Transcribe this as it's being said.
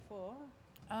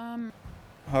Hi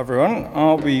everyone,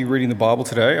 I'll be reading the Bible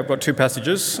today. I've got two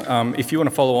passages. If you want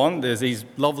to follow on, there's these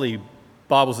lovely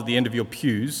Bibles at the end of your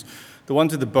pews. The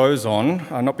ones with the bows on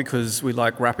are not because we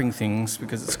like wrapping things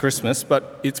because it's Christmas,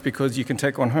 but it's because you can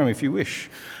take one home if you wish.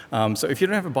 So if you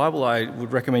don't have a Bible, I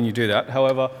would recommend you do that.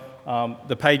 However,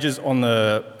 the pages on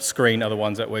the screen are the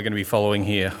ones that we're going to be following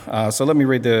here. So let me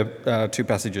read the two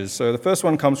passages. So the first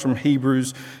one comes from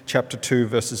Hebrews chapter 2,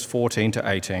 verses 14 to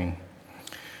 18.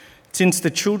 Since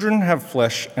the children have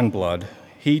flesh and blood,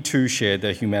 he too shared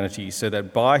their humanity, so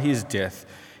that by his death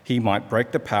he might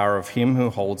break the power of him who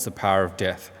holds the power of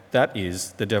death, that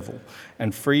is, the devil,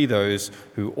 and free those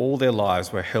who all their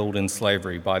lives were held in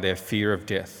slavery by their fear of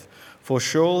death. For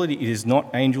surely it is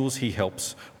not angels he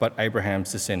helps, but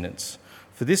Abraham's descendants.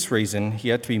 For this reason he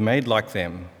had to be made like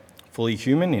them, fully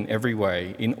human in every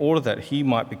way, in order that he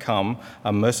might become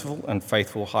a merciful and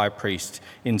faithful high priest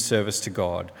in service to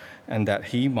God, and that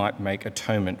he might make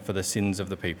atonement for the sins of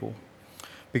the people.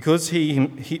 Because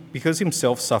because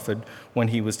himself suffered when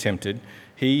he was tempted,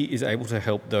 he is able to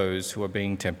help those who are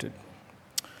being tempted.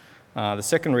 The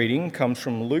second reading comes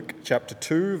from Luke chapter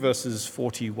 2, verses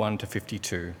 41 to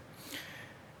 52.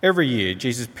 Every year,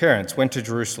 Jesus' parents went to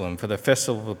Jerusalem for the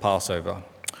festival of the Passover.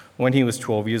 When he was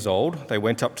 12 years old, they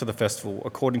went up to the festival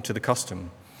according to the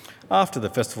custom. After the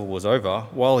festival was over,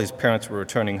 while his parents were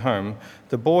returning home,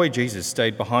 the boy Jesus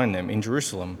stayed behind them in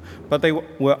Jerusalem, but they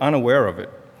were unaware of it.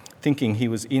 Thinking he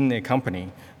was in their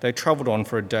company, they travelled on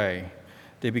for a day.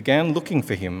 They began looking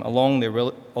for him among their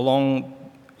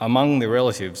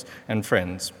relatives and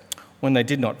friends. When they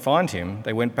did not find him,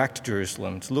 they went back to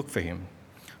Jerusalem to look for him.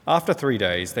 After 3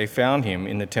 days, they found him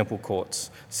in the temple courts,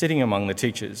 sitting among the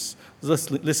teachers,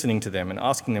 listening to them and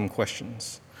asking them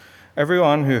questions.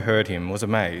 Everyone who heard him was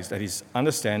amazed at his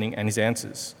understanding and his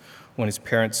answers. When his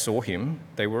parents saw him,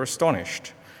 they were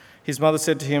astonished. His mother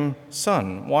said to him,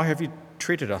 "Son, why have you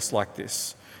treated us like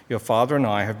this? Your father and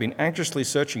I have been anxiously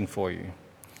searching for you."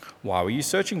 "Why were you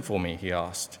searching for me?" he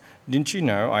asked. "Didn't you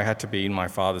know I had to be in my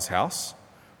father's house?"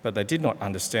 But they did not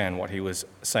understand what he was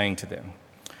saying to them.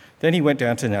 Then he went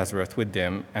down to Nazareth with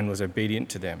them and was obedient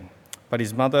to them. But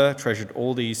his mother treasured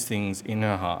all these things in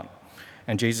her heart.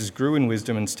 And Jesus grew in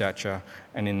wisdom and stature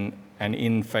and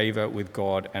in favour with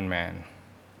God and man.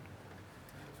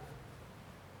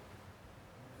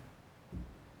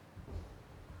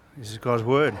 This is God's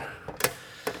word.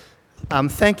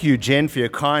 Thank you, Jen, for your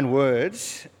kind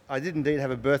words. I did indeed have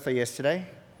a birthday yesterday,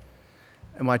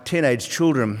 and my teenage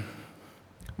children,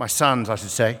 my sons, I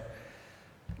should say,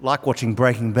 like watching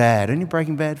Breaking Bad. Any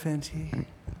Breaking Bad fans here?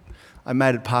 I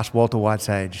made it past Walter White's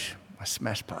age. I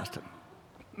smashed past him.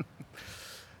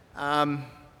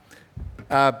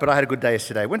 But I had a good day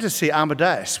yesterday. Went to see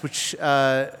Amadeus, which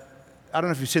I don't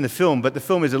know if you've seen the film, but the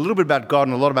film is a little bit about God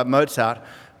and a lot about Mozart.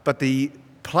 But the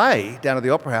play down at the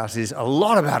Opera House is a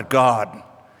lot about God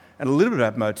and a little bit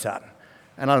about Mozart.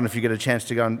 And I don't know if you get a chance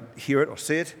to go and hear it or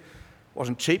see it. It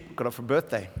wasn't cheap, got it for a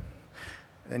birthday.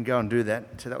 Then go and do that.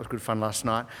 So that was good fun last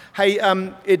night. Hey,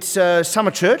 it's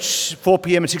summer church, 4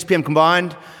 p.m. and 6 p.m.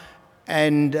 combined.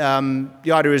 And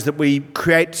the idea is that we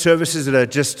create services that are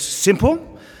just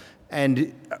simple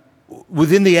and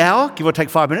within the hour, give or take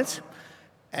 5 minutes.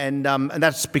 And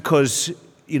that's because,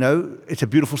 you know, it's a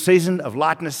beautiful season of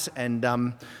lightness. And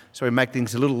so we make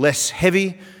things a little less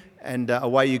heavy. And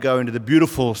away you go into the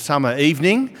beautiful summer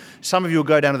evening. Some of you will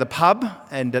go down to the pub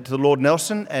and to the Lord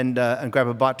Nelson and grab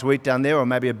a bite to eat down there, or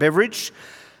maybe a beverage.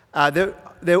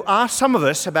 There are some of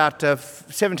us, about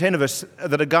 17 of us,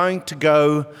 that are going to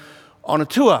go on a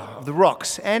tour of the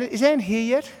rocks. Anne, is Anne here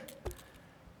yet?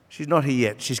 She's not here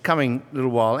yet. She's coming a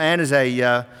little while. Anne is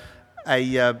a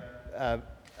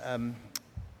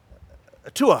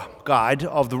tour guide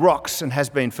of the rocks and has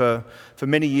been for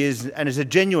many years, and is a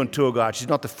genuine tour guide. She's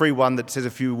not the free one that says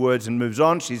a few words and moves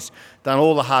on. She's done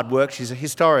all the hard work. She's a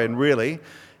historian, really.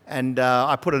 And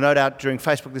I put a note out during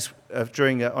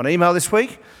Facebook on email this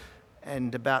week,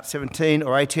 and about 17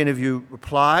 or 18 of you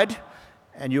replied,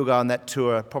 and you'll go on that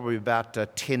tour probably about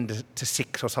 10 to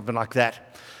 6 or something like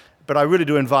that. But I really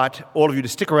do invite all of you to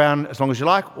stick around as long as you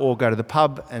like, or go to the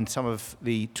pub, and some of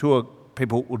the tour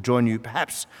people will join you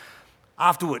perhaps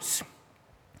afterwards.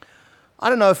 I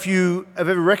don't know if you have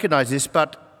ever recognised this,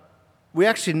 but we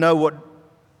actually know what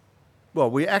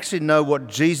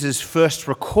Jesus' first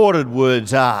recorded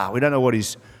words are. We don't know what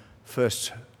his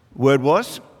first word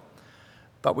was,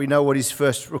 but we know what his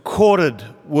first recorded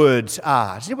words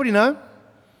are. Does anybody know?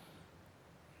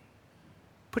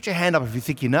 Put your hand up if you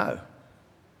think you know.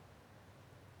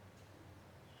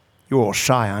 You're all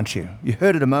shy, aren't you? You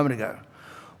heard it a moment ago.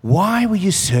 Why were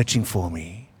you searching for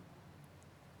me?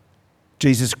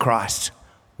 Jesus Christ,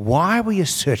 why were you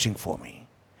searching for me?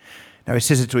 Now, he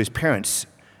says it to his parents,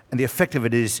 and the effect of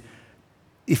it is,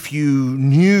 if you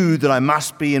knew that I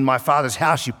must be in my Father's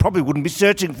house, you probably wouldn't be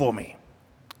searching for me,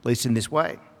 at least in this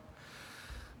way.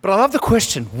 But I love the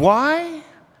question, why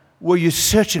were you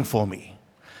searching for me?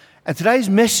 And today's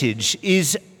message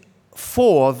is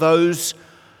for those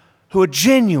who are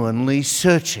genuinely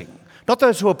searching. Not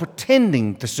those who are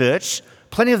pretending to search,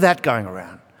 plenty of that going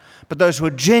around, but those who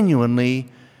are genuinely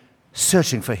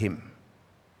searching for him.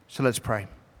 So let's pray.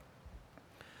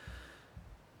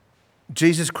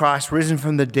 Jesus Christ, risen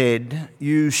from the dead,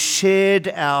 you shared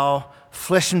our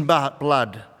flesh and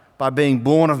blood by being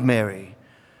born of Mary.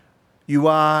 You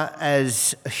are,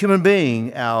 as a human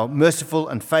being, our merciful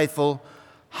and faithful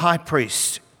high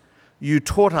priest. You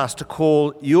taught us to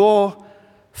call your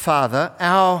Father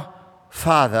our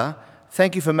Father.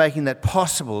 Thank you for making that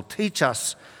possible. Teach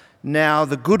us now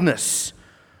the goodness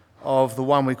of the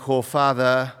one we call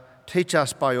Father. Teach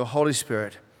us by your Holy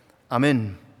Spirit.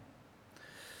 Amen.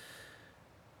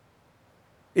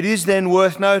 It is then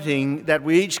worth noting that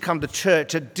we each come to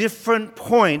church at different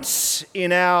points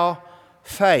in our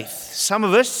faith. Some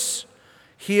of us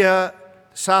here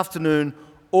this afternoon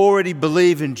already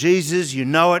believe in Jesus. You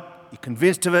know it, you're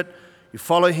convinced of it, you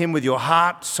follow him with your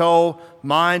heart, soul,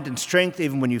 mind and strength.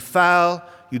 Even when you fail,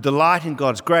 you delight in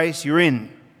God's grace, you're in.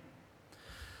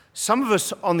 Some of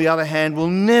us, on the other hand, will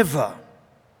never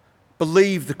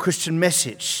believe the Christian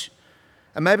message.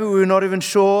 And maybe we're not even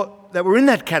sure that we're in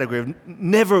that category of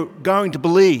never going to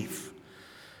believe.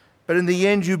 But in the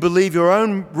end, you believe your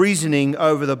own reasoning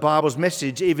over the Bible's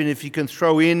message, even if you can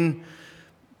throw into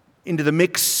the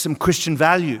mix some Christian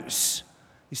values.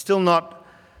 You're still not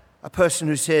a person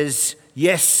who says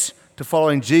yes to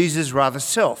following Jesus rather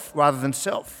than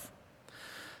self.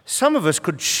 Some of us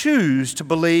could choose to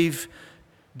believe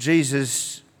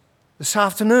Jesus this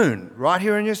afternoon, right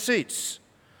here in your seats.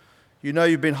 You know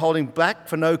you've been holding back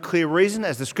for no clear reason.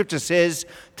 As the scripture says,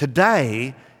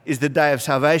 today is the day of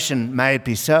salvation. May it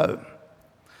be so.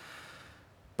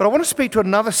 But I want to speak to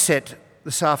another set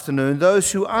this afternoon,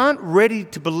 those who aren't ready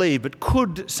to believe but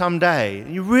could someday.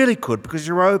 You really could because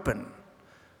you're open.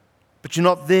 But you're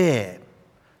not there.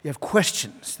 You have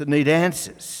questions that need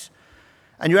answers.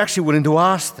 And you're actually willing to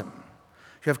ask them.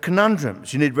 You have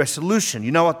conundrums. You need resolution.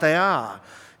 You know what they are.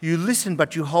 You listen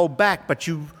but you hold back, but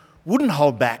you wouldn't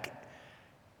hold back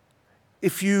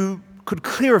if you could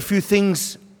clear a few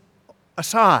things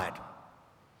aside.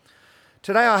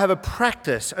 Today I have a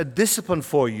practice, a discipline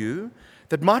for you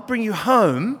that might bring you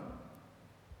home,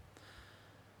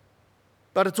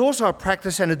 but it's also a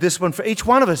practice and a discipline for each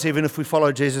one of us, even if we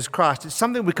follow Jesus Christ. It's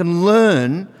something we can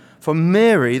learn from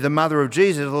Mary, the mother of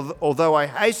Jesus, although I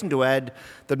hasten to add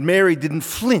that Mary didn't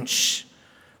flinch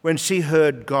when she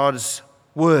heard God's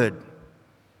word.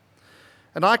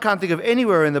 And I can't think of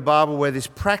anywhere in the Bible where this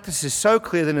practice is so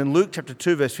clear than in Luke chapter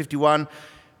 2, verse 51.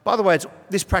 By the way,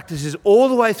 this practice is all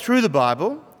the way through the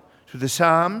Bible, through the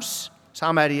Psalms,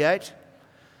 Psalm 88,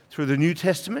 through the New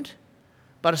Testament,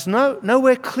 but it's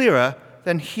nowhere clearer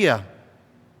than here.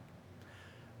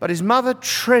 But his mother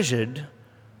treasured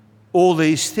all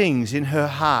these things in her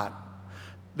heart.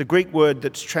 The Greek word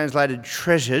that's translated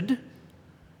treasured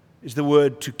is the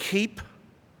word to keep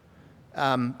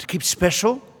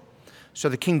special. So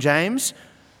the King James,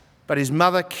 but his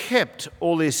mother kept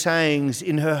all these sayings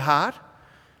in her heart.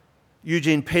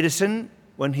 Eugene Peterson,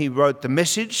 when he wrote The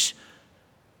Message,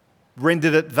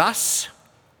 rendered it thus: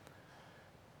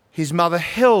 his mother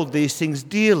held these things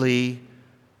dearly,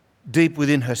 deep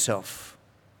within herself.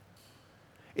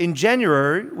 In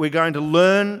January, we're going to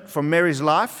learn from Mary's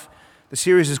life. The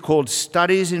series is called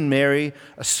Studies in Mary,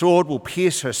 A Sword Will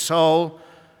Pierce Her Soul.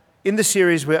 In the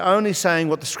series, we're only saying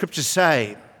what the scriptures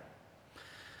say.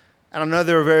 And I know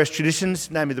there are various traditions,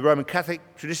 namely the Roman Catholic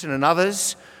tradition and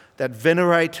others, that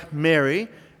venerate Mary.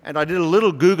 And I did a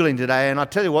little Googling today, and I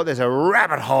tell you what, there's a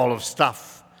rabbit hole of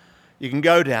stuff you can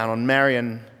go down on Mary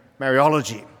and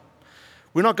Mariology.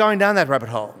 We're not going down that rabbit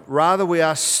hole. Rather, we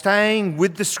are staying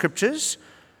with the scriptures,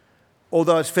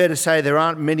 although it's fair to say there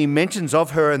aren't many mentions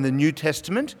of her in the New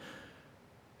Testament.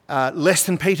 Less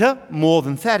than Peter, more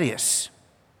than Thaddeus.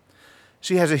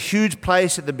 She has a huge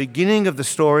place at the beginning of the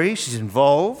story. She's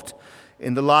involved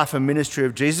in the life and ministry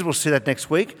of Jesus. We'll see that next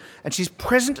week. And she's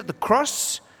present at the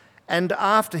cross and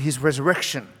after his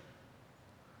resurrection.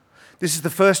 This is the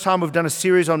first time we've done a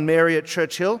series on Mary at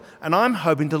Church Hill, and I'm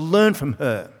hoping to learn from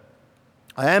her.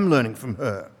 I am learning from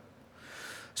her.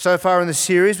 So far in the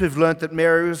series, we've learnt that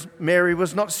Mary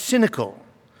was not cynical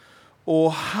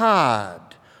or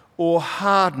hard or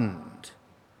hardened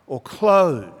or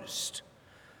closed.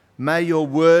 May your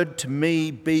word to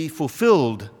me be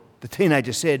fulfilled, the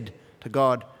teenager said to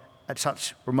God at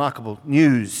such remarkable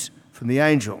news from the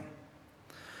angel.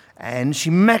 And she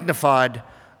magnified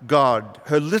God,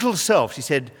 her little self. She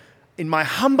said, "In my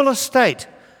humble estate,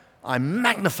 I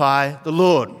magnify the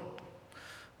Lord."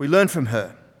 We learned from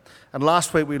her. And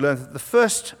last week we learned that the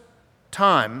first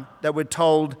time that we're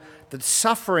told that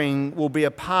suffering will be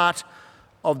a part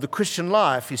of the Christian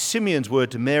life is Simeon's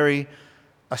word to Mary,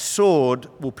 "A sword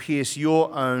will pierce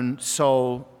your own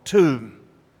soul too."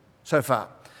 So far.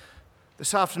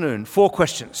 This afternoon, 4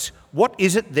 questions. What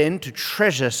is it then to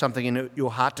treasure something in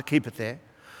your heart, to keep it there?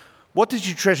 What did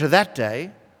you treasure that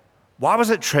day? Why was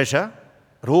it treasure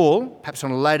at all, perhaps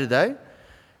on a later day?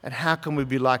 And how can we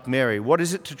be like Mary? What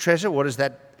is it to treasure? What is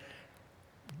that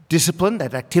discipline,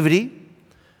 that activity?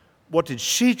 What did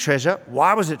she treasure?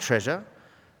 Why was it treasure?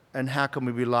 And how can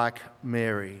we be like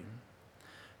Mary?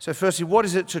 So firstly, what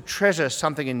is it to treasure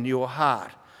something in your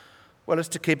heart? Well, it's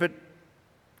to keep it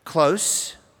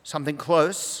close, something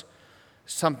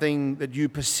that you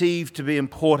perceive to be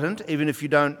important, even if you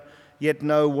don't yet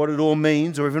know what it all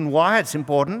means or even why it's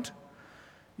important.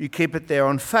 You keep it there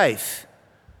on faith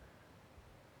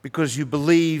because you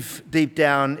believe deep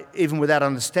down, even without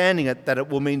understanding it, that it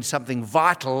will mean something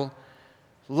vital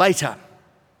later.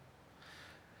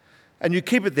 And you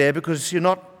keep it there because you're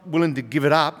not willing to give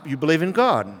it up. You believe in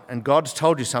God, and God's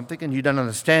told you something and you don't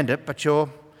understand it, but you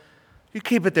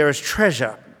keep it there as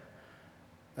treasure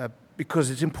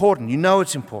because it's important. You know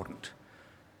it's important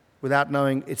without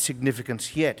knowing its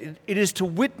significance yet. It is to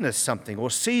witness something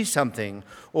or see something,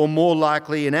 or more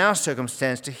likely in our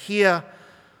circumstance, to hear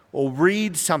or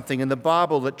read something in the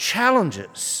Bible that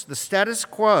challenges the status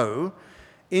quo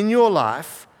in your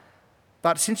life.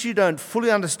 But since you don't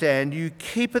fully understand, you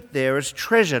keep it there as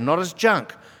treasure, not as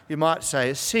junk. You might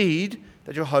say a seed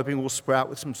that you're hoping will sprout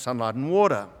with some sunlight and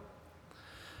water.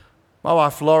 My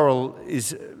wife Laurel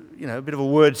is, a bit of a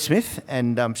wordsmith,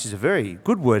 and she's a very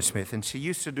good wordsmith, and she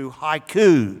used to do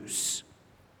haikus.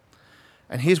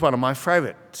 And here's one of my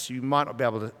favourites. You might not be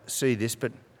able to see this,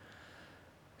 but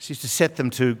she used to set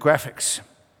them to graphics.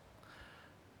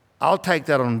 "I'll take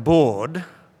that on board"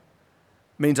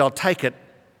 means I'll take it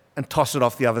and toss it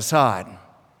off the other side.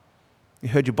 You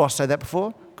heard your boss say that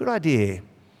before? Good idea,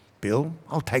 Bill.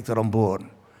 I'll take that on board.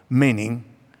 Meaning,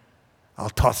 I'll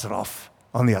toss it off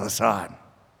on the other side.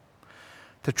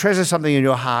 To treasure something in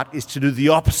your heart is to do the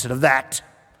opposite of that.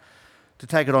 To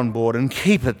take it on board and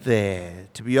keep it there.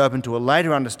 To be open to a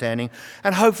later understanding,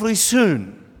 and hopefully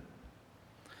soon.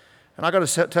 And I've got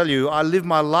to tell you, I live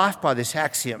my life by this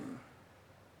axiom.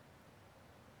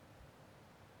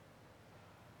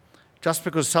 Just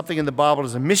because something in the Bible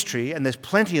is a mystery, and there's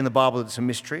plenty in the Bible that's a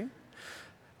mystery,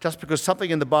 just because something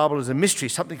in the Bible is a mystery,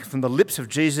 something from the lips of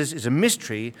Jesus is a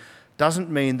mystery, doesn't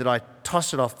mean that I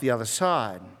toss it off the other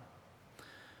side.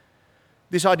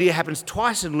 This idea happens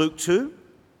twice in Luke 2.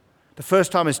 The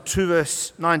first time is 2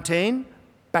 verse 19,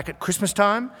 back at Christmas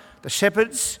time. The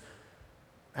shepherds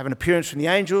have an appearance from the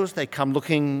angels. They come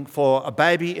looking for a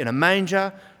baby in a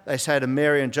manger. They say to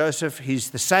Mary and Joseph, "He's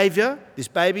the Saviour, this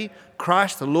baby,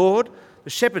 Christ the Lord." The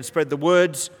shepherds spread the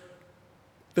words.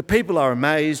 The people are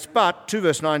amazed. But, 2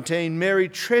 verse 19, Mary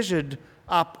treasured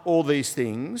up all these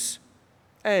things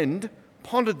and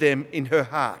pondered them in her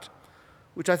heart,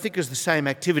 which I think is the same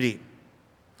activity.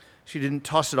 She didn't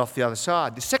toss it off the other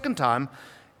side. The second time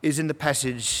is in the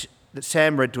passage that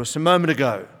Sam read to us a moment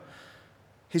ago.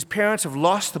 His parents have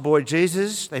lost the boy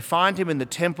Jesus. They find him in the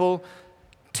temple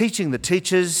teaching the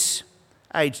teachers,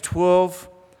 age 12.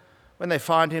 When they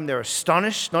find him, they're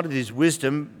astonished, not at his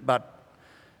wisdom, but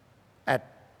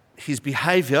at his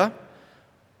behaviour.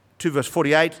 2 verse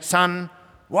 48, "Son,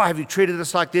 why have you treated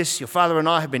us like this? Your father and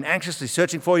I have been anxiously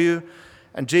searching for you."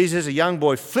 And Jesus, a young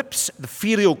boy, flips the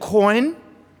filial coin.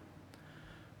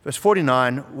 Verse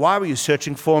 49, "Why were you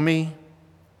searching for me?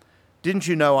 Didn't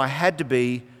you know I had to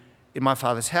be in my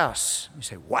father's house?" You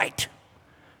say, wait.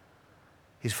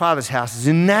 His father's house is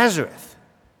in Nazareth.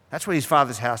 That's where his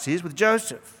father's house is, with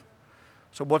Joseph.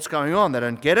 So what's going on? They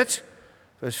don't get it.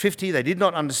 Verse 50, they did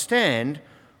not understand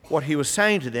what he was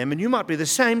saying to them. And you might be the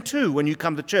same too when you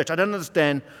come to church. I don't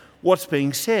understand what's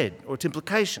being said or its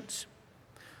implications.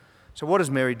 So what does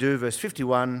Mary do? Verse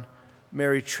 51,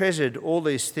 Mary treasured all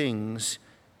these things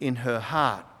in her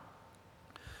heart.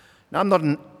 Now, I'm not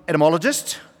an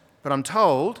etymologist, but I'm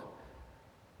told,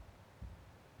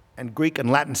 and Greek and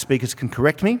Latin speakers can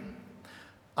correct me,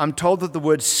 I'm told that the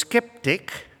word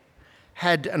skeptic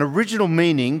had an original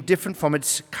meaning different from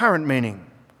its current meaning.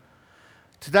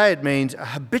 Today it means a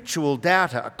habitual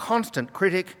doubter, a constant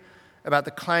critic about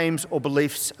the claims or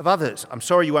beliefs of others. I'm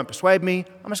sorry you won't persuade me,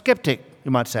 I'm a skeptic,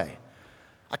 you might say.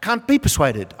 I can't be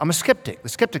persuaded. I'm a skeptic. The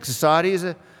Skeptic Society is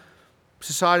a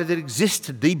society that exists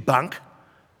to debunk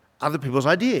other people's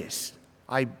ideas.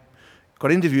 I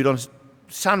got interviewed on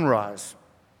Sunrise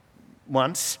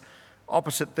once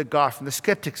opposite the guy from the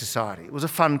Skeptic Society. It was a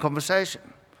fun conversation.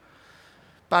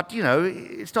 But,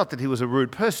 it's not that he was a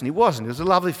rude person. He wasn't. He was a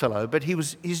lovely fellow. But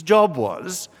his job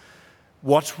was,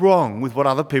 what's wrong with what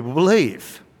other people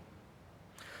believe?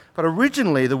 But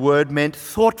originally the word meant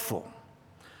thoughtful,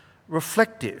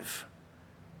 reflective,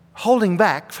 holding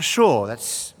back for sure.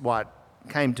 That's why it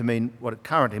came to mean what it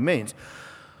currently means.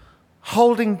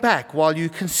 Holding back while you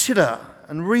consider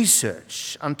and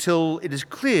research until it is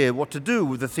clear what to do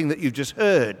with the thing that you've just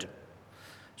heard.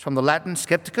 It's from the Latin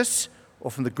skepticus, or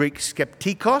from the Greek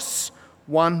skeptikos,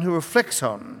 one who reflects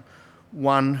on,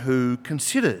 one who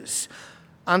considers.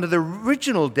 Under the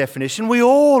original definition, we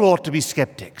all ought to be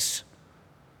skeptics.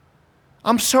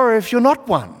 I'm sorry if you're not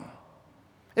one.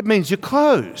 It means you're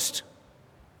closed.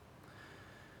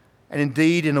 And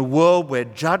indeed, in a world where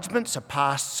judgments are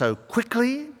passed so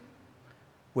quickly,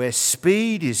 where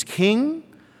speed is king,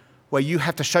 where you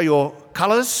have to show your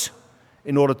colours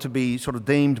in order to be sort of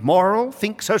deemed moral,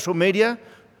 think social media,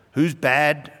 who's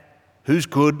bad, who's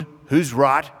good, who's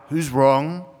right, who's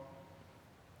wrong.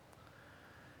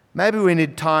 Maybe we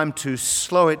need time to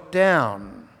slow it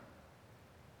down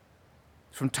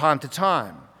from time to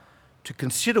time, to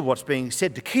consider what's being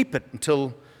said, to keep it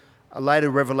until a later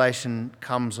revelation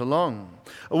comes along.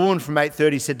 A woman from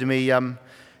 8:30 said to me,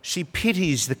 she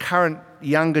pities the current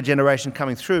younger generation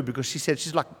coming through because she said,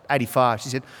 she's like 85, she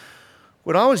said,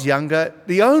 when I was younger,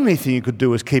 the only thing you could do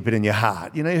was keep it in your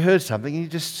heart. You heard something, you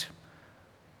just...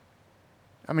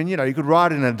 you could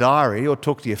write it in a diary or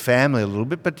talk to your family a little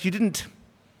bit, but you didn't...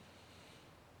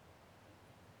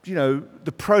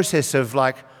 the process of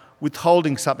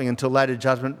withholding something until later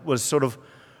judgment was sort of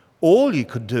all you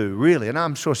could do, really. And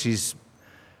I'm sure she's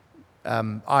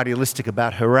idealistic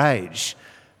about her age.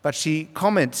 But she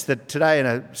comments that today in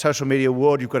a social media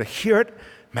world, you've got to hear it,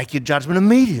 make your judgment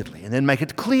immediately, and then make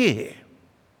it clear.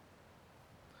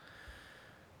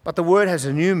 But the word has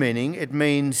a new meaning. It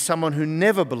means someone who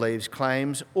never believes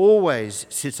claims, always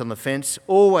sits on the fence,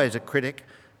 always a critic,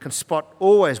 can spot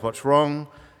always what's wrong,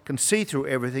 can see through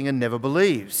everything and never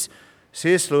believes.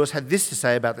 C.S. Lewis had this to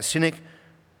say about the cynic.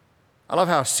 I love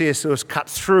how C.S. Lewis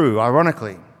cuts through,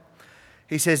 ironically.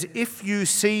 He says, if you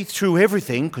see through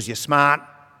everything, because you're smart,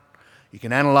 you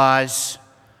can analyse,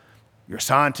 you're a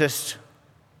scientist,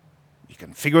 you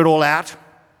can figure it all out.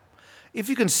 If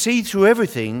you can see through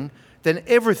everything, then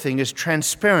everything is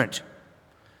transparent.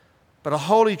 But a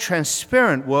wholly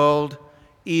transparent world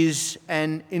is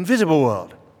an invisible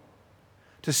world.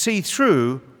 To see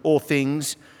through all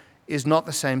things is not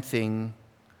the same thing,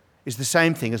 is the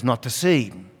same thing as not to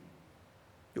see.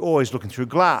 You're always looking through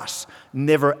glass,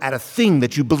 never at a thing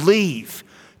that you believe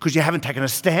because you haven't taken a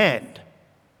stand.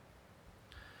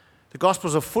 The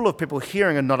Gospels are full of people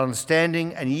hearing and not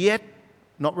understanding, and yet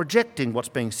not rejecting what's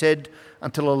being said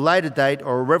until a later date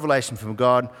or a revelation from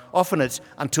God. Often it's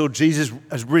until Jesus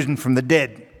has risen from the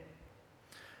dead.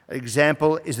 An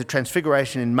example is the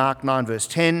transfiguration in Mark 9 verse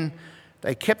 10.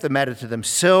 They kept the matter to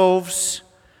themselves,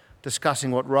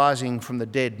 discussing what rising from the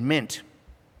dead meant.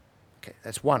 Okay,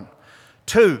 that's one.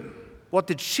 2, what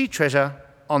did she treasure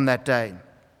on that day?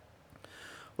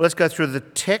 Well, let's go through the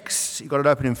text. You've got it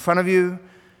open in front of you.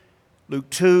 Luke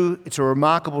 2, it's a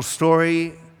remarkable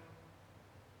story.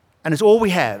 And it's all we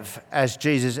have as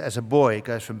Jesus as a boy. It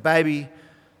goes from baby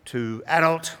to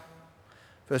adult.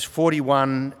 Verse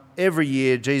 41, every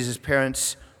year Jesus'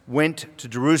 parents went to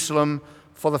Jerusalem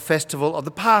for the festival of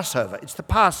the Passover. It's the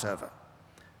Passover.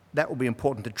 That will be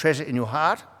important to treasure in your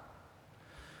heart.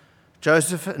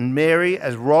 Joseph and Mary,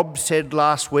 as Rob said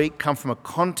last week, come from a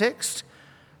context.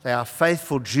 They are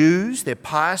faithful Jews. They're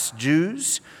pious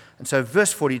Jews. And so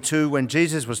verse 42, when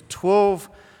Jesus was 12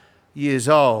 years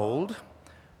old,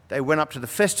 they went up to the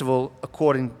festival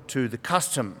according to the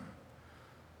custom.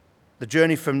 The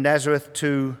journey from Nazareth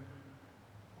to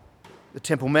the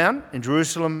Temple Mount in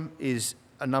Jerusalem is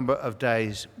a number of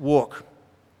days' walk.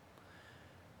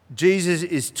 Jesus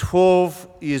is 12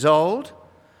 years old,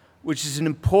 which is an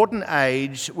important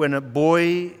age when a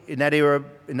boy in that era,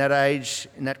 in that age,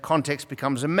 in that context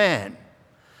becomes a man.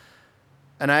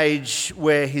 An age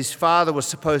where his father was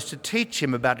supposed to teach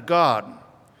him about God.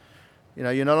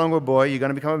 You're no longer a boy, you're going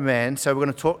to become a man, so we're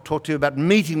going to talk to you about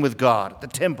meeting with God at the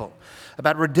temple,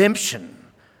 about redemption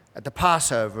at the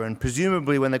Passover, and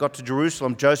presumably when they got to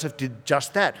Jerusalem, Joseph did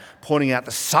just that, pointing out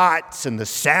the sights and the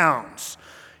sounds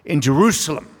in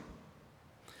Jerusalem.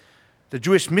 The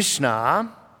Jewish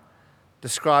Mishnah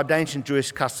described ancient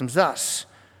Jewish customs thus.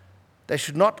 they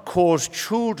should not cause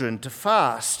children to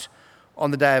fast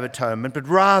on the Day of Atonement, but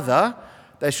rather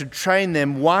they should train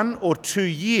them 1 or 2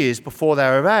 years before they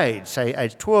are of age, say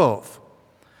age 12,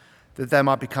 that they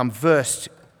might become versed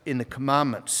in the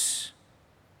commandments.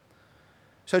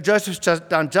 So Joseph's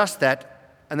done just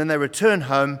that, and then they return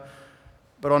home.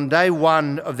 But on day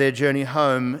 1 of their journey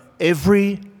home,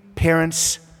 every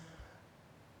parent's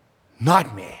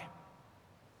nightmare.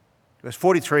 Verse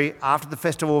 43, after the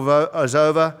festival was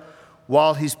over,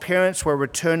 while his parents were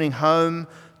returning home,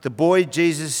 the boy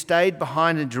Jesus stayed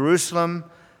behind in Jerusalem,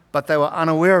 but they were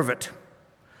unaware of it.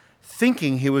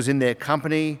 Thinking he was in their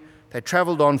company, they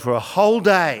travelled on for a whole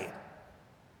day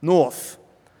north.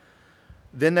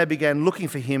 Then they began looking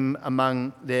for him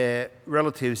among their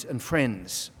relatives and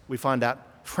friends. We find out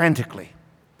frantically,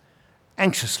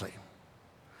 anxiously.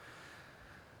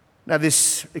 Now,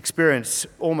 this experience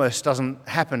almost doesn't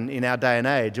happen in our day and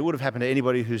age. It would have happened to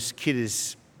anybody whose kid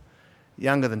is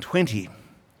younger than 20.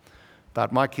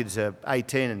 But my kids are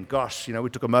 18, and gosh, we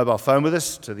took a mobile phone with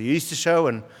us to the Easter show,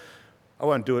 and I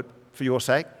won't do it for your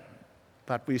sake,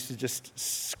 but we used to just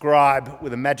scribe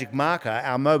with a magic marker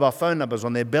our mobile phone numbers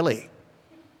on their belly.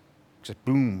 Just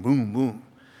boom, boom, boom.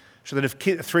 So that if a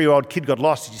 3-year-old kid got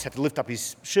lost, he just had to lift up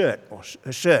his shirt or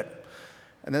her shirt.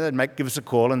 And then they'd give us a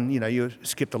call, and, you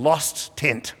skip the lost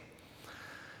tent.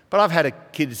 But I've had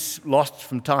kids lost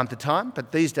from time to time,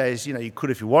 but these days, you could,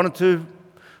 if you wanted to,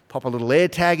 pop a little air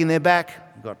tag in their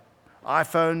back. You've got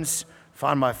iPhones,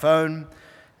 Find My Phone.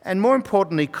 And more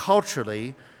importantly,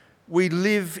 culturally, we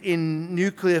live in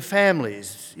nuclear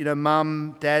families.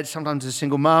 Mum, dad, sometimes a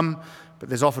single mum, but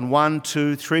there's often 1,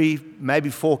 2, 3, maybe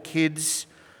 4 kids.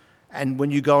 And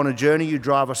when you go on a journey, you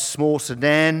drive a small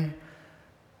sedan.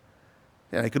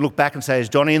 You could look back and say, is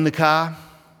Johnny in the car?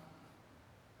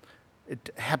 It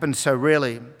happens so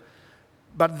rarely.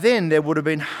 But then there would have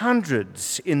been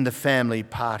hundreds in the family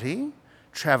party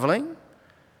travelling,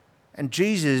 and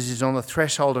Jesus is on the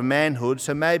threshold of manhood,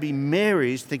 so maybe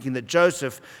Mary's thinking that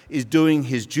Joseph is doing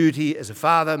his duty as a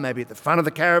father, maybe at the front of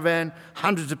the caravan,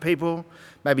 hundreds of people.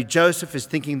 Maybe Joseph is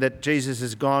thinking that Jesus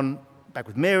has gone back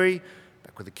with Mary,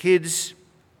 back with the kids.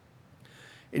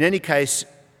 In any case,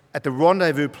 at the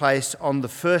rendezvous place on the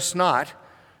first night,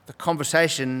 the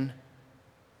conversation,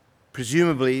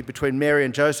 presumably between Mary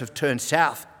and Joseph, turned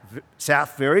south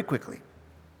very quickly.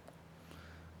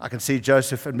 I can see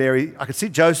Joseph and Mary. I can see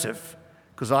Joseph,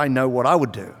 because I know what I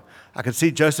would do. I can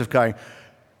see Joseph going,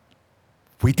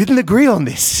 we didn't agree on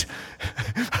this.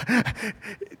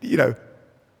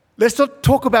 Let's not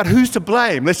talk about who's to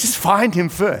blame. Let's just find him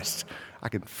first. I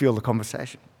can feel the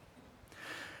conversation.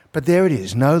 But there it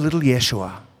is, no little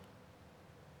Yeshua.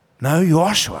 No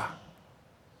Joshua.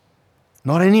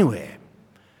 Not anywhere.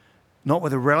 Not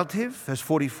with a relative, verse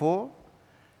 44.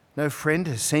 No friend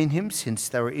has seen him since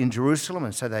they were in Jerusalem,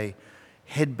 and so they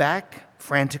head back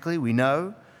frantically, we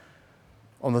know.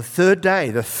 On the third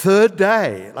day,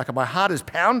 like my heart is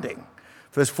pounding,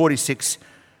 verse 46,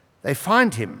 they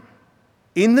find him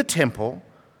in the temple,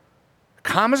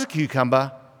 calm as a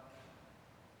cucumber,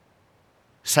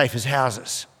 safe as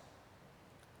houses.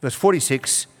 Verse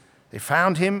 46, they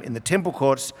found him in the temple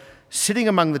courts, sitting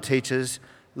among the teachers,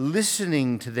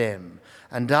 listening to them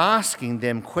and asking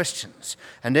them questions.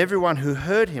 And everyone who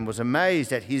heard him was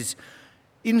amazed at his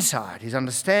insight, his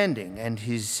understanding, and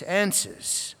his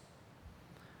answers.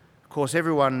 Of course,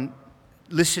 everyone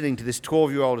listening to this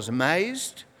 12-year-old is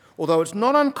amazed, although it's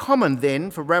not uncommon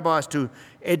then for rabbis to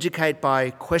educate by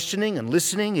questioning and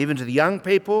listening, even to the young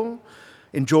people,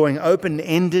 enjoying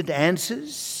open-ended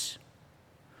answers.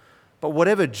 But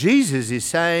whatever Jesus is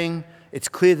saying, it's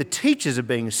clear the teachers are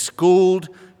being schooled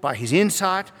by his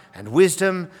insight and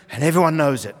wisdom, and everyone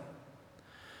knows it.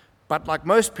 But like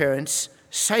most parents,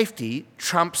 safety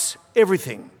trumps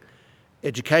everything.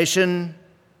 Education,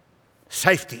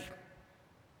 safety.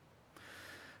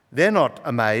 They're not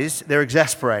amazed, they're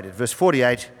exasperated. Verse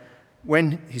 48,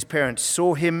 when his parents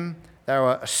saw him, they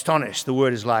were astonished. The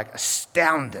word is like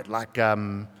astounded, like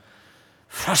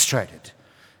frustrated.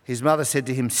 His mother said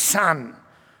to him, "Son,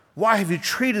 why have you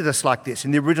treated us like this?"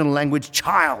 In the original language,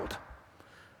 child.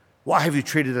 Why have you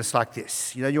treated us like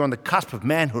this? You're on the cusp of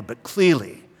manhood, but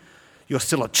clearly you're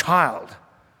still a child.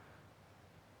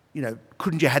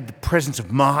 Couldn't you have had the presence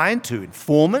of mind to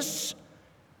inform us?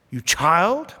 You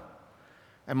child?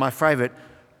 And my favourite,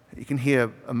 you can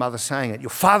hear a mother saying it, your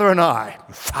father and I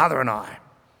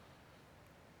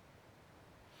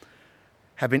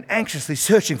have been anxiously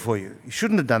searching for you. You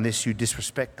shouldn't have done this, you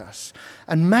disrespect us.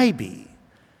 And maybe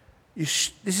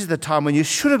this is the time when you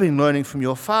should have been learning from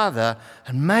your father,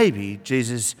 and maybe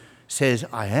Jesus says,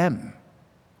 I am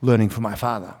learning from my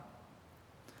father.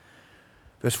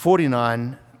 Verse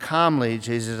 49, calmly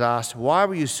Jesus asked, "Why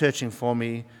were you searching for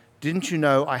me? Didn't you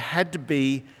know I had to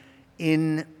be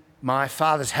in my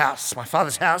Father's house?" My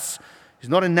Father's house is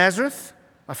not in Nazareth.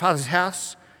 My Father's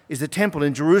house is the temple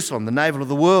in Jerusalem, the navel of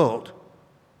the world.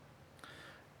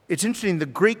 It's interesting, the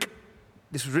Greek,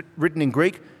 this was written in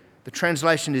Greek, the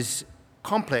translation is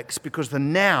complex because the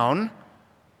noun,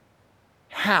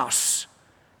 house,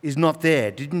 is not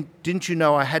there. Didn't you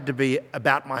know I had to be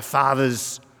about my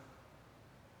Father's?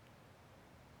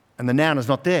 And the noun is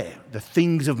not there, the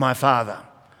things of my Father.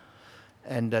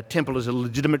 And temple is a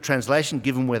legitimate translation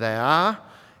given where they are.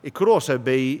 It could also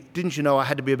be, didn't you know I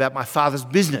had to be about my Father's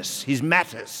business, his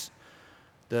matters,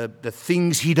 the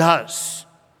things he does.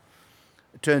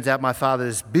 It turns out my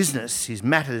Father's business, his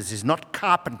matters, is not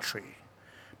carpentry,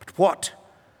 but what?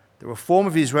 The reform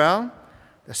of Israel,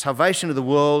 the salvation of the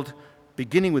world,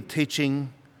 beginning with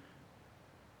teaching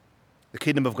the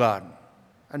kingdom of God.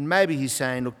 And maybe he's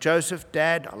saying, look, Joseph,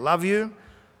 Dad, I love you.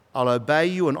 I'll obey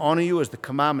you and honour you as the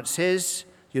commandment says.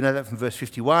 You know that from verse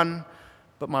 51.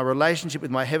 But my relationship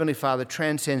with my Heavenly Father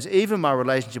transcends even my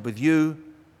relationship with you.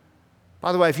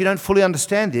 By the way, if you don't fully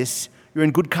understand this, you're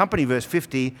in good company, verse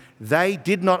 50. They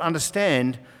did not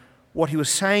understand what he was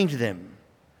saying to them.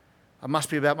 I must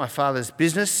be about my Father's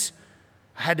business.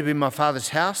 I had to be in my Father's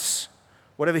house.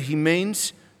 Whatever he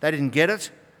means, they didn't get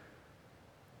it.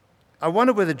 I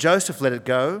wonder whether Joseph let it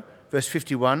go. Verse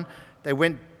 51, they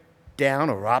went down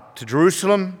or up to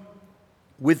Jerusalem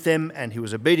with them, and he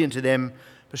was obedient to them,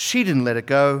 but she didn't let it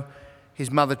go.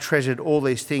 His mother treasured all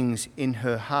these things in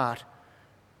her heart.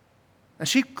 And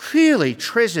she clearly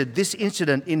treasured this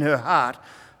incident in her heart,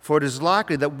 for it is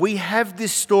likely that we have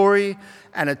this story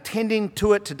and attending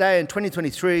to it today in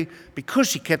 2023 because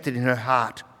she kept it in her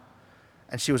heart.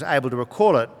 And she was able to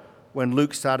recall it when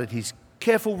Luke started his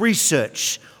careful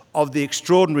research of the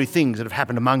extraordinary things that have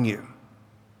happened among you.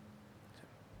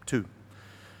 2.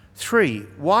 3,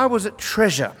 why was it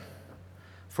treasure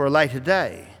for a later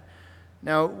day?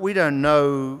 Now, we don't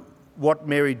know what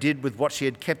Mary did with what she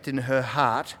had kept in her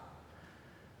heart.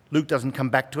 Luke doesn't come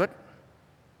back to it.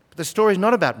 But the story is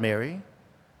not about Mary.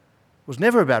 It was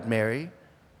never about Mary.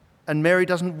 And Mary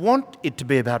doesn't want it to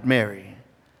be about Mary.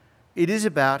 It is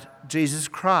about Jesus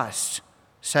Christ,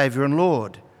 Saviour and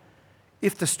Lord.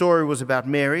 If the story was about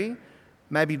Mary,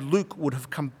 maybe Luke would have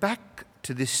come back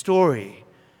to this story.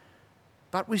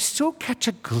 But we still catch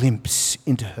a glimpse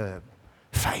into her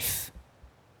faith.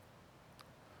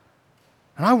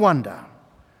 And I wonder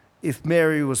if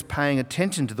Mary was paying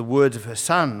attention to the words of her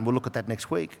son. We'll look at that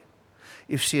next week.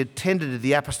 If she attended to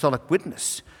the apostolic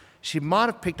witness, she might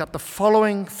have picked up the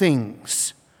following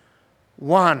things.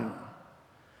 1,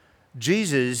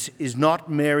 Jesus is not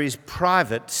Mary's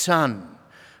private son.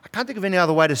 I can't think of any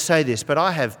other way to say this, but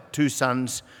I have 2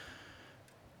 sons,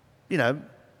 that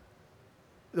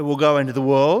will go into the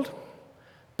world.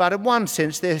 But in one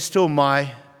sense, they're still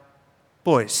my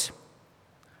boys.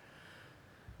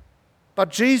 But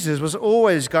Jesus was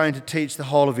always going to teach the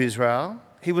whole of Israel.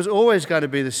 He was always going to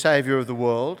be the Saviour of the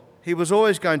world. He was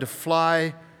always going to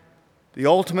fly the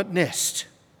ultimate nest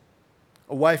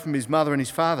away from his mother and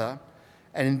his father.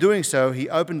 And in doing so, he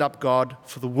opened up God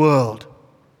for the world.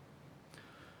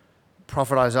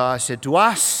 Prophet Isaiah said, to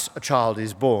us a child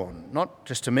is born, not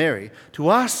just to Mary. To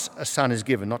us a son is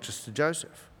given, not just to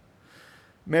Joseph.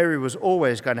 Mary was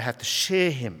always going to have to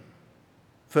share him.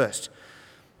 First,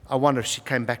 I wonder if she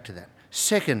came back to that.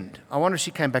 Second, I wonder if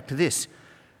she came back to this,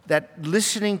 that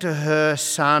listening to her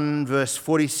son, verse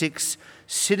 46,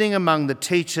 sitting among the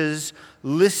teachers,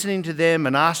 listening to them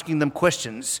and asking them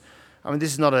questions.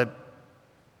 This is not a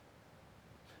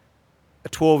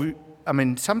 12,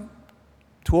 some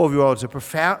 12-year-olds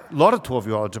a lot of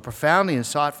 12-year-olds are profoundly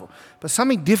insightful, but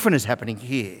something different is happening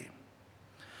here.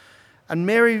 And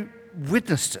Mary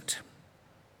witnessed it.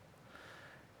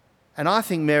 And I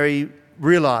think Mary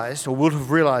realised, or would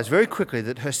have realised very quickly,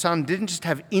 that her son didn't just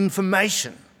have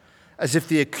information, as if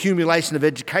the accumulation of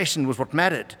education was what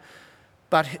mattered,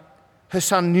 but her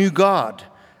son knew God,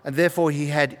 and therefore he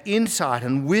had insight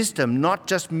and wisdom, not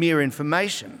just mere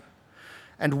information.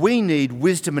 And we need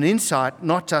wisdom and insight,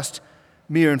 not just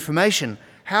mere information.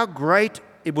 How great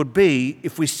it would be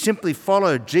if we simply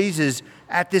followed Jesus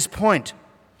at this point,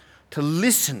 to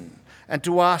listen and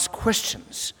to ask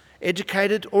questions,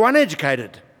 educated or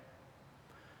uneducated.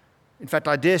 In fact,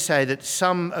 I dare say that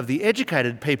some of the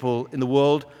educated people in the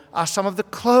world are some of the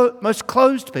most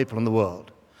closed people in the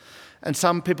world. And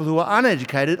some people who are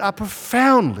uneducated are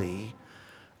profoundly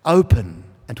open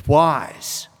and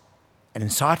wise and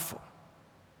insightful.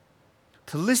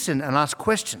 to listen and ask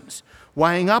questions,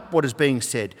 weighing up what is being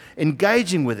said,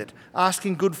 engaging with it,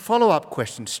 asking good follow-up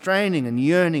questions, straining and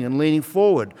yearning and leaning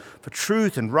forward for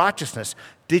truth and righteousness.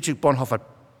 Dietrich Bonhoeffer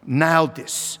nailed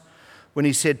this when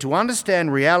he said, to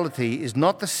understand reality is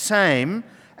not the same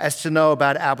as to know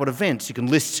about outward events. You can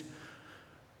list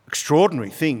extraordinary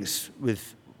things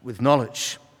with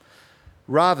knowledge.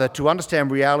 Rather, to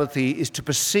understand reality is to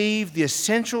perceive the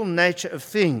essential nature of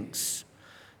things,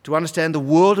 to understand the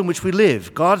world in which we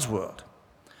live, God's world.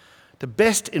 The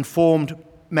best informed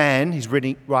man, he's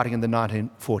writing in the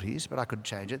 1940s, but I could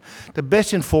change it, the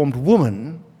best informed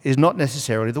woman is not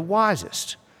necessarily the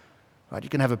wisest. Right? You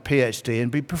can have a PhD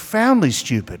and be profoundly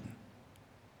stupid.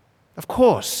 Of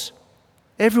course,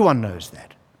 everyone knows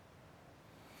that.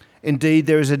 Indeed,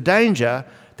 there is a danger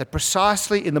that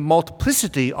precisely in the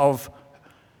multiplicity of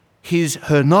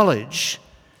her knowledge,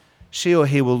 she or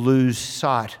he will lose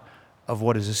sight of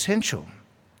what is essential.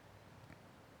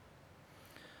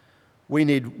 We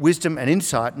need wisdom and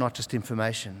insight, not just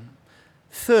information.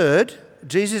 Third,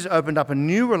 Jesus opened up a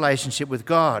new relationship with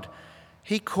God.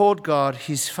 He called God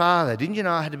his Father. Didn't you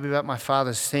know I had to be about my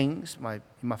Father's things, in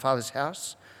my Father's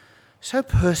house? So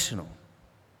personal.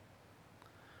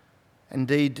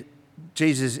 Indeed,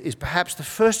 Jesus is perhaps the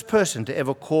first person to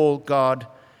ever call God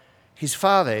his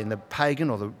Father. In the pagan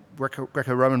or the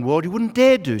Greco-Roman world, you wouldn't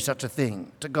dare do such a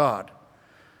thing to God.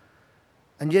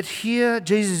 And yet here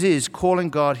Jesus is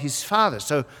calling God his Father,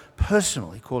 so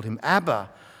personal. He called him Abba,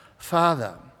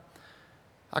 Father.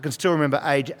 I can still remember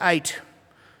age 8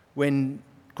 when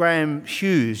Graham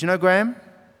Hughes, you know Graham?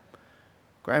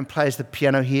 Graham plays the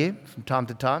piano here from time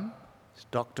to time. He's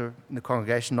a doctor in the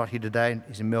congregation, not here today,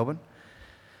 he's in Melbourne.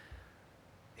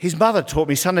 His mother taught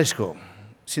me Sunday school,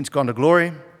 since gone to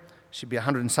glory. She'd be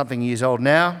 100 and something years old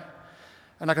now.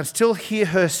 And I can still hear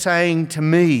her saying to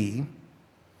me,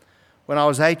 when I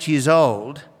was 8 years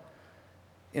old,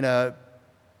 in a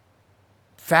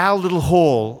foul little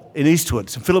hall in Eastwood,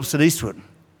 St Philip's at Eastwood,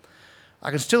 I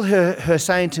can still hear her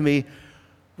saying to me,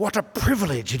 what a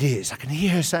privilege it is. I can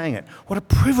hear her saying it. What a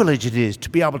privilege it is to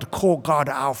be able to call God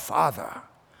our Father.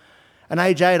 And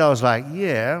age 8, I was like,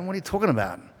 yeah, what are you talking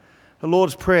about? The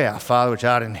Lord's Prayer, our Father which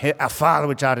art in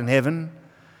heaven.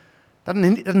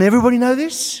 Doesn't everybody know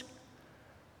this?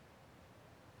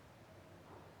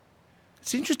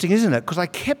 It's interesting, isn't it? Because I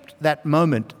kept that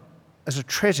moment as a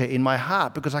treasure in my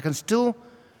heart because I can still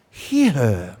hear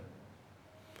her.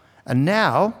 And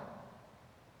now,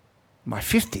 my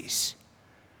 50s,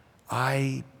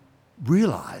 I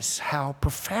realise how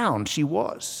profound she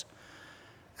was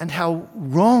and how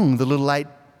wrong the little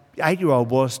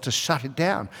 8-year-old was to shut it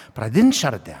down. But I didn't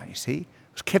shut it down, you see.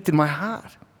 It was kept in my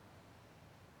heart.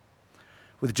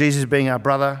 With Jesus being our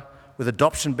brother, with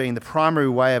adoption being the primary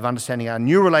way of understanding our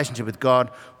new relationship with God,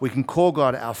 we can call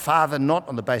God our Father not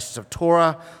on the basis of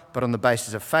Torah, but on the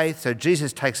basis of faith. So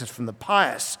Jesus takes us from the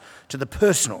pious to the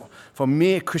personal, from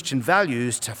mere Christian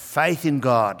values to faith in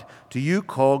God. Do you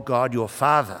call God your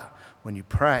Father when you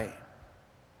pray?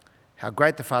 How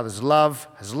great the Father's love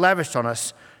has lavished on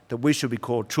us that we should be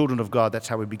called children of God. That's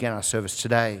how we began our service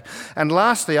today. And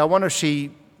lastly, I wonder if she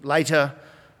later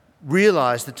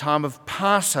realised the time of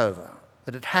Passover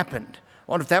that had happened.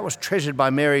 I wonder if that was treasured by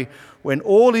Mary when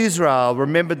all Israel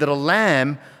remembered that a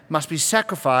lamb must be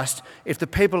sacrificed if the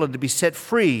people are to be set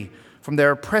free from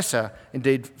their oppressor,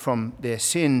 indeed from their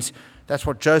sins. That's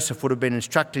what Joseph would have been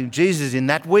instructing Jesus in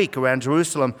that week around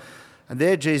Jerusalem. And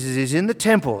there Jesus is in the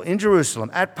temple in Jerusalem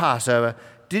at Passover.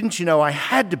 Didn't you know I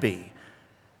had to be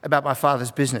about my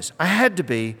Father's business? I had to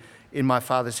be in my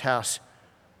Father's house.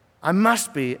 I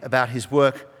must be about his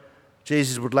work.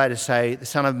 Jesus would later say, the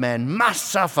Son of Man must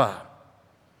suffer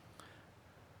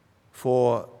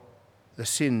for the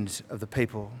sins of the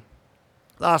people.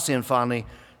 Lastly and finally,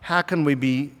 how can we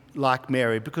be like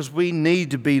Mary? Because we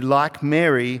need to be like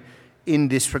Mary in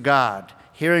this regard,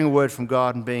 hearing a word from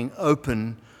God and being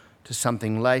open to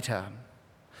something later.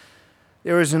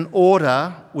 There is an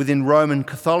order within Roman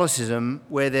Catholicism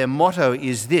where their motto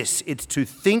is this: it's to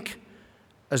think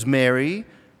as Mary,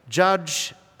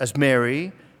 judge as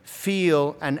Mary,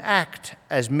 feel and act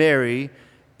as Mary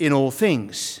in all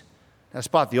things. Now,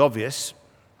 despite the obvious,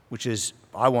 which is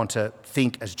I want to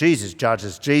think as Jesus, judge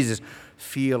as Jesus,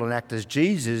 feel and act as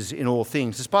Jesus in all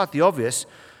things. Despite the obvious,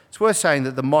 it's worth saying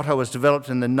that the motto was developed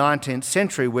in the 19th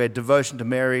century where devotion to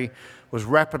Mary was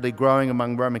rapidly growing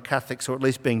among Roman Catholics, or at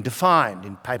least being defined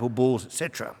in papal bulls,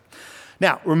 etc.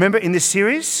 Now, remember, in this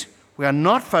series, we are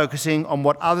not focusing on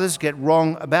what others get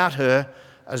wrong about her,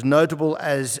 as notable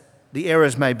as the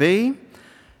errors may be,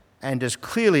 and as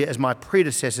clearly as my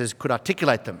predecessors could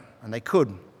articulate them, and they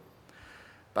could.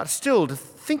 But still, to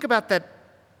think about that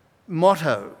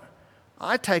motto,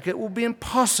 I take it will be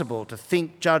impossible to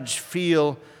think, judge,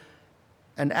 feel,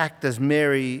 and act as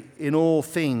Mary in all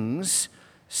things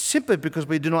simply because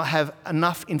we do not have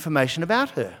enough information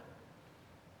about her.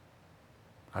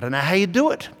 I don't know how you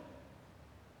do it.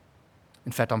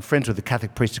 In fact, I'm friends with the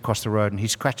Catholic priest across the road, and he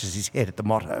scratches his head at the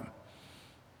motto,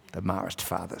 the Marist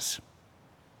Fathers.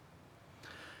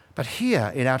 But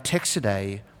here in our text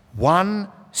today, one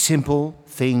simple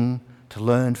thing to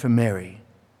learn from Mary.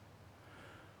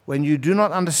 When you do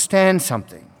not understand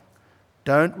something,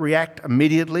 don't react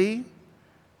immediately.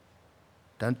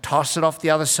 Don't toss it off the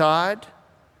other side.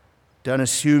 Don't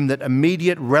assume that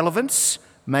immediate relevance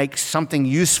makes something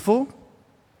useful.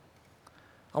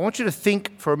 I want you to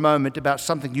think for a moment about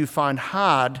something you find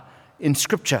hard in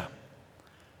Scripture.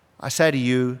 I say to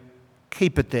you,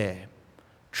 keep it there.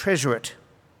 Treasure it.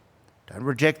 Don't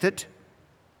reject it.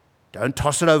 Don't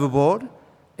toss it overboard.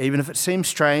 Even if it seems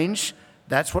strange,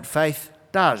 that's what faith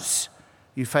does.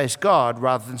 You face God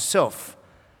rather than self,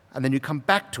 and then you come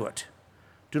back to it.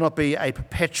 Do not be a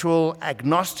perpetual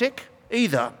agnostic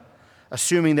either,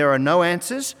 assuming there are no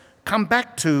answers. Come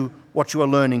back to what you are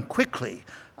learning quickly.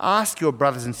 Ask your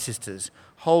brothers and sisters.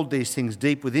 Hold these things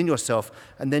deep within yourself,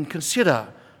 and then consider,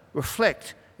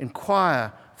 reflect,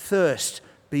 inquire, thirst,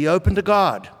 be open to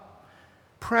God.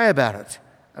 Pray about it,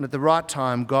 and at the right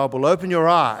time, God will open your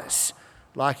eyes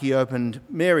like he opened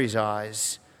Mary's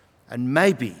eyes, and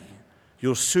maybe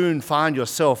you'll soon find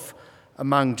yourself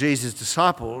among Jesus'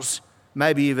 disciples,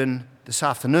 maybe even this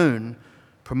afternoon,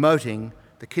 promoting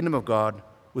the kingdom of God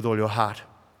with all your heart.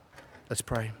 Let's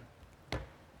pray.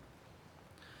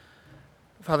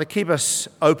 Father, keep us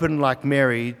open like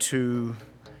Mary to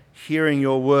hearing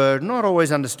your word, not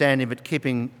always understanding, but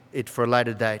keeping it for a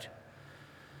later date.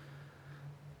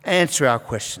 Answer our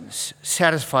questions,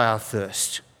 satisfy our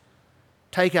thirst,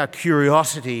 take our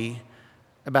curiosity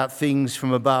about things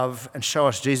from above and show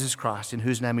us Jesus Christ, in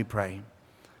whose name we pray.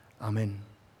 Amen.